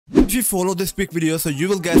If you follow this quick video, so you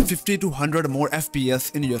will get 50 to 100 more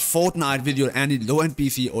FPS in your Fortnite with your any low-end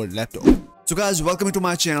PC or laptop. So guys, welcome to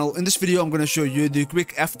my channel. In this video, I'm going to show you the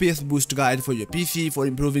quick FPS boost guide for your PC for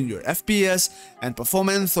improving your FPS and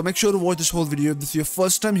performance. So make sure to watch this whole video. If this is your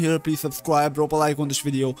first time here, please subscribe, drop a like on this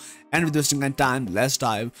video, and with wasting any time, let's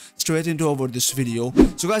dive straight into over this video.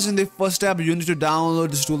 So guys, in the first step, you need to download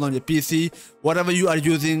this tool on your PC. Whatever you are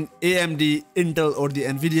using, AMD, Intel, or the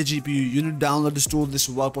NVIDIA GPU, you need to download this tool. This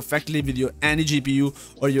will work perfectly with your any GPU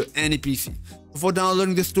or your any PC. Before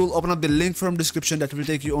downloading this tool, open up the link from description that will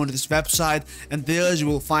take you onto this website, and there you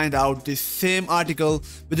will find out the same article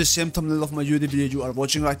with the same thumbnail of my YouTube video you are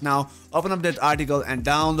watching right now. Open up that article and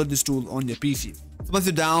download this tool on your PC. So once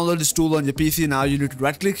you download this tool on your PC, now you need to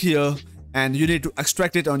right click here and you need to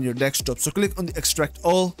extract it on your desktop. So click on the extract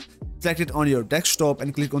all, select it on your desktop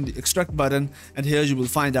and click on the extract button, and here you will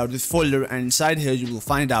find out this folder, and inside here you will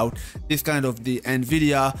find out this kind of the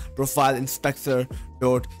NVIDIA profile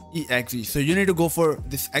inspector.exe. So you need to go for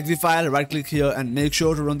this exe file, right click here and make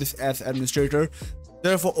sure to run this as administrator.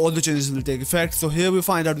 Therefore all the changes will take effect. So here we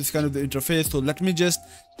find out this kind of the interface. So let me just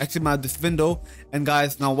exit out this window, and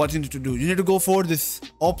guys, now what you need to do, you need to go for this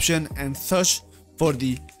option and search for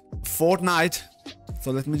the Fortnite.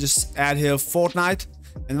 So let me just add here Fortnite,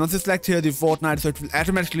 and once you select here the Fortnite, so it will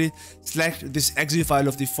automatically select this exe file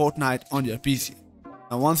of the Fortnite on your PC.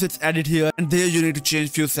 Now once it's added here, and there you need to change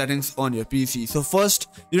few settings on your PC. So first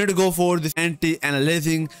you need to go for this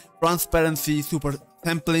anti-aliasing, transparency, super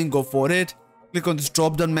sampling, go for it. Click on this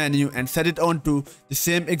drop down menu and set it on to the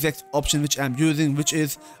same exact option which I'm using, which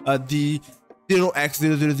is the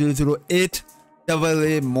 0x00008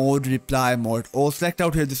 AA mode, reply mode. Or select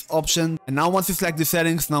out here this option, and now once you select the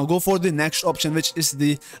settings, now go for the next option, which is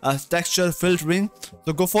the texture filtering.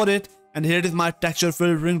 So go for it, and here it is my texture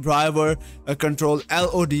filtering driver, control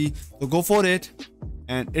LOD. So go for it,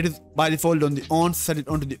 and it is by default on the on. Set it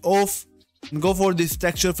onto the off, and go for this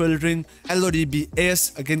texture filtering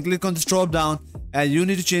LODBS. Again, click on this drop down, and you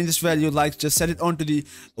need to change this value, like just set it onto the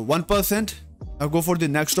 1%. Now go for the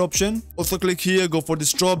next option. Also click here, go for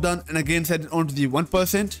this drop down, and again set it onto the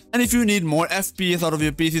 1%. And if you need more FPS out of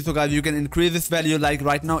your PC, so guys, you can increase this value. Like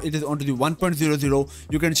right now it is onto the 1.00.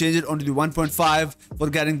 You can change it onto the 1.5 for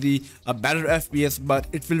getting the better FPS, but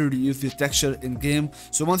it will reduce the texture in game.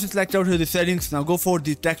 So once you select out here the settings, now go for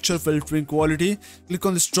the texture filtering quality. Click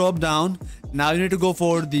on this drop down. Now you need to go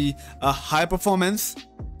for the high performance.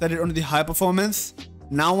 Set it onto the high performance.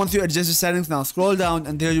 Now once you adjust the settings, now scroll down,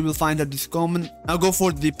 and there you will find out this common. Now go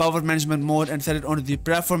for the power management mode and set it onto the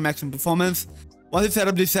prefer maximum performance. Once you set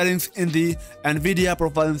up the settings in the NVIDIA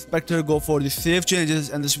profile inspector, go for the save changes,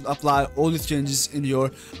 and this will apply all these changes in your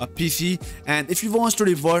PC. And if you want to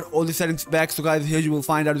revert all the settings back, so guys, here you will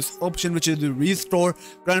find out this option, which is the restore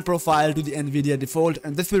current profile to the NVIDIA default,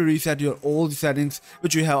 and this will reset your all the settings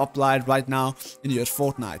which you have applied right now in your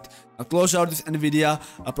Fortnite. Now close out this NVIDIA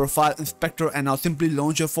profile inspector, and now simply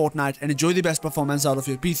launch your Fortnite and enjoy the best performance out of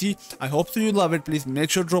your PC. I hope so you love it. Please make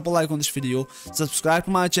sure to drop a like on this video, subscribe to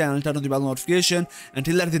my channel, turn on the bell notification.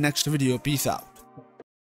 Until the next video, peace out.